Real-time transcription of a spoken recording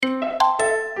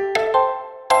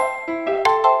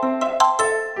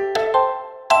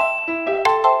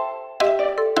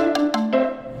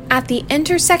the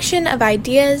intersection of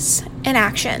ideas and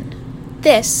action.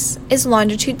 This is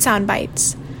Longitude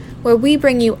Soundbites, where we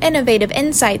bring you innovative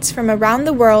insights from around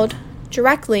the world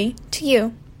directly to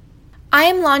you. I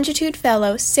am Longitude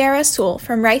Fellow Sarah Sewell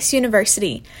from Rice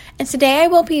University, and today I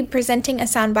will be presenting a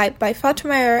soundbite by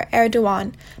Fatma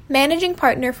Erdogan, Managing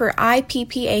Partner for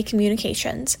IPPA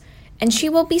Communications, and she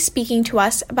will be speaking to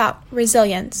us about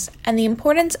resilience and the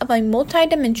importance of a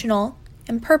multidimensional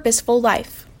and purposeful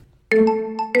life.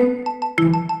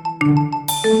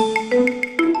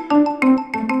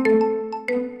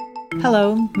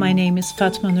 Hello, my name is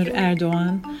Fatma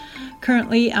Erdogan.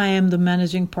 Currently, I am the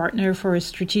managing partner for a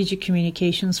strategic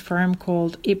communications firm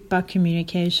called IPPA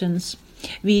Communications.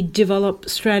 We develop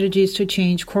strategies to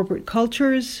change corporate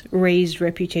cultures, raise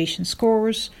reputation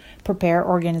scores, prepare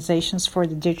organizations for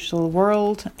the digital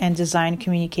world, and design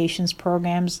communications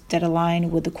programs that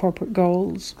align with the corporate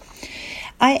goals.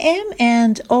 I am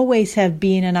and always have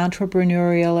been an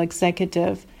entrepreneurial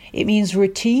executive. It means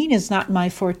routine is not my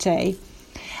forte.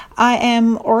 I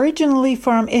am originally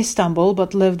from Istanbul,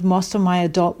 but lived most of my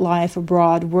adult life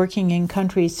abroad, working in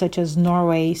countries such as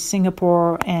Norway,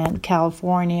 Singapore, and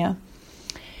California.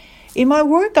 In my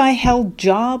work, I held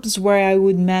jobs where I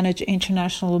would manage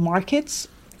international markets,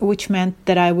 which meant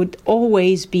that I would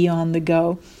always be on the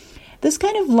go. This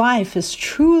kind of life is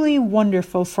truly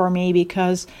wonderful for me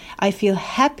because I feel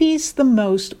happiest the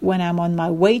most when I'm on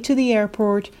my way to the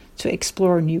airport to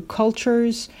explore new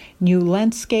cultures, new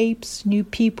landscapes, new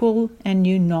people, and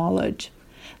new knowledge.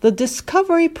 The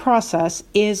discovery process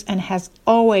is and has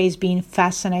always been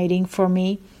fascinating for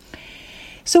me.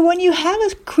 So when you have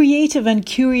a creative and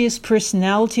curious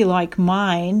personality like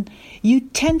mine, you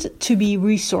tend to be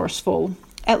resourceful.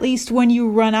 At least when you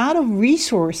run out of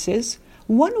resources,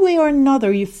 one way or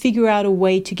another you figure out a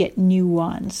way to get new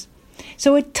ones.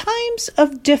 So at times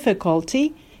of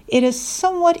difficulty, it is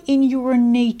somewhat in your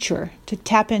nature to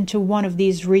tap into one of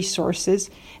these resources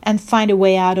and find a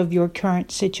way out of your current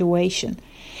situation.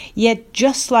 Yet,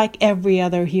 just like every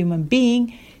other human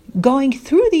being, going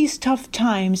through these tough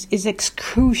times is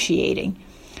excruciating.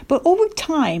 But over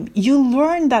time, you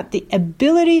learn that the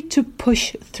ability to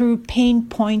push through pain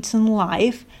points in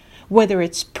life, whether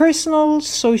it's personal,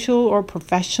 social, or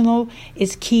professional,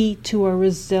 is key to a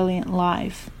resilient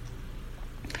life.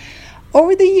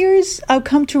 Over the years, I've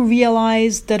come to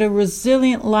realize that a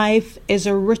resilient life is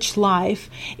a rich life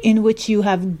in which you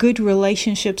have good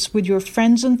relationships with your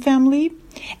friends and family,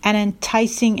 an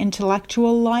enticing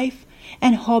intellectual life,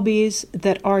 and hobbies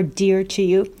that are dear to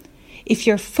you. If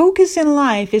your focus in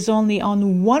life is only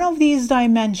on one of these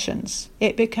dimensions,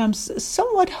 it becomes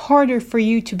somewhat harder for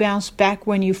you to bounce back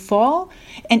when you fall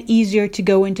and easier to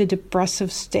go into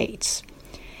depressive states.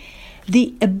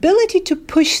 The ability to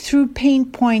push through pain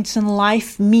points in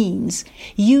life means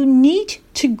you need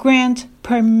to grant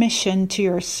permission to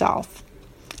yourself.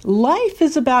 Life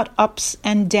is about ups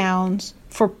and downs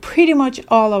for pretty much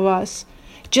all of us.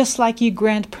 Just like you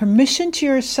grant permission to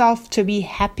yourself to be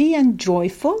happy and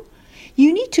joyful,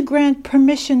 you need to grant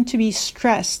permission to be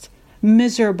stressed,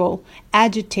 miserable,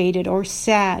 agitated, or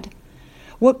sad.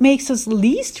 What makes us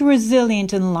least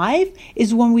resilient in life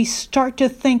is when we start to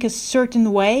think a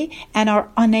certain way and are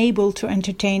unable to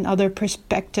entertain other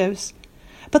perspectives.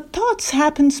 But thoughts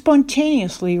happen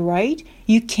spontaneously, right?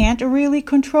 You can't really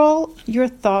control your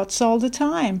thoughts all the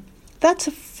time. That's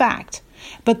a fact.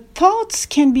 But thoughts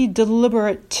can be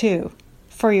deliberate too.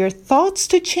 For your thoughts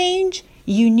to change,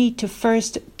 you need to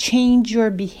first change your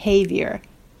behavior.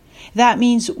 That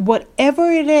means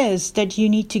whatever it is that you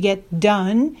need to get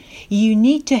done, you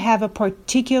need to have a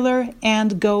particular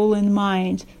end goal in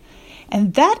mind.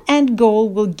 And that end goal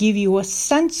will give you a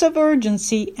sense of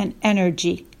urgency and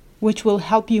energy, which will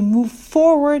help you move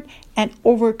forward and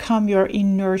overcome your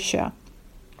inertia.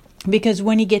 Because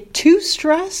when you get too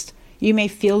stressed, you may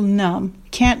feel numb,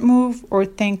 can't move, or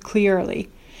think clearly.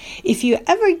 If you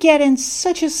ever get in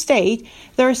such a state,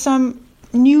 there are some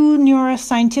new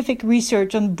neuroscientific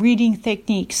research on breathing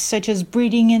techniques, such as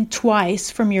breathing in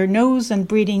twice from your nose and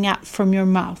breathing out from your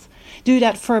mouth. Do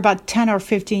that for about 10 or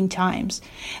 15 times.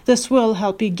 This will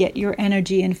help you get your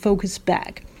energy and focus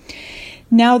back.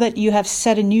 Now that you have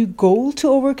set a new goal to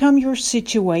overcome your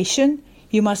situation,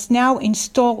 you must now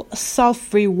install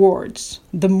self-rewards.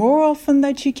 The more often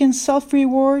that you can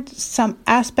self-reward some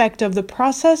aspect of the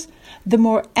process, the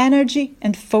more energy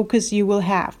and focus you will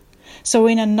have. So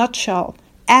in a nutshell,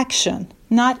 action,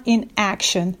 not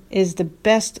inaction, is the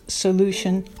best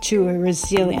solution to a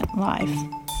resilient life.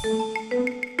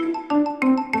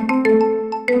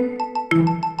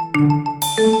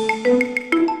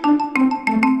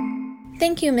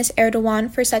 Thank thank you, Ms. Erdogan,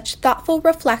 for such thoughtful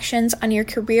reflections on your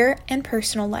career and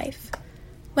personal life.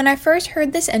 When I first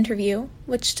heard this interview,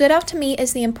 what stood out to me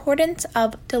is the importance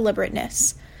of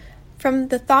deliberateness. From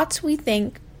the thoughts we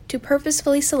think to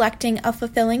purposefully selecting a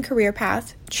fulfilling career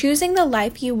path, choosing the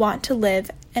life you want to live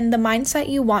and the mindset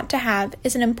you want to have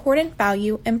is an important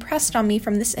value impressed on me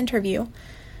from this interview.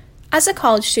 As a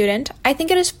college student, I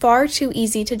think it is far too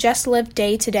easy to just live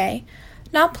day to day,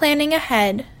 not planning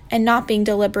ahead and not being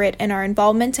deliberate in our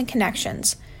involvements and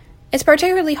connections. It's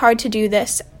particularly hard to do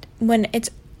this when it's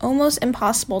almost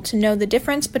impossible to know the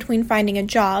difference between finding a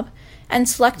job and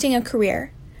selecting a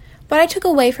career. What I took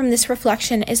away from this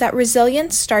reflection is that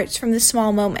resilience starts from the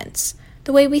small moments,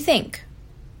 the way we think,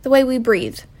 the way we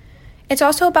breathe. It's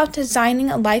also about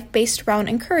designing a life based around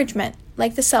encouragement,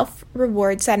 like the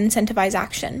self-rewards that incentivize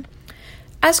action.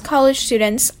 As college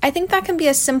students, I think that can be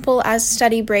as simple as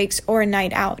study breaks or a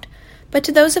night out. But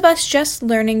to those of us just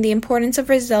learning the importance of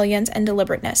resilience and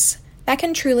deliberateness, that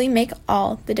can truly make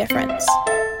all the difference.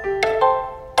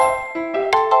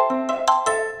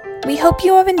 We hope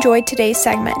you have enjoyed today's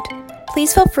segment.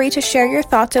 Please feel free to share your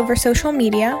thoughts over social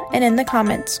media and in the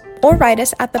comments, or write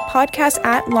us at the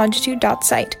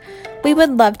podcast@longitude.site. We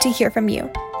would love to hear from you.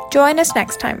 Join us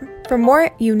next time for more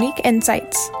unique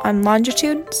insights on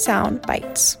Longitude Sound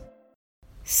Bites.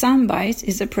 Sound Bites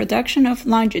is a production of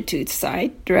Longitude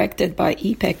Site, directed by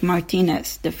Ipek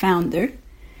Martinez, the founder.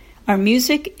 Our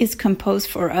music is composed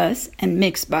for us and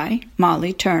mixed by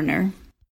Molly Turner.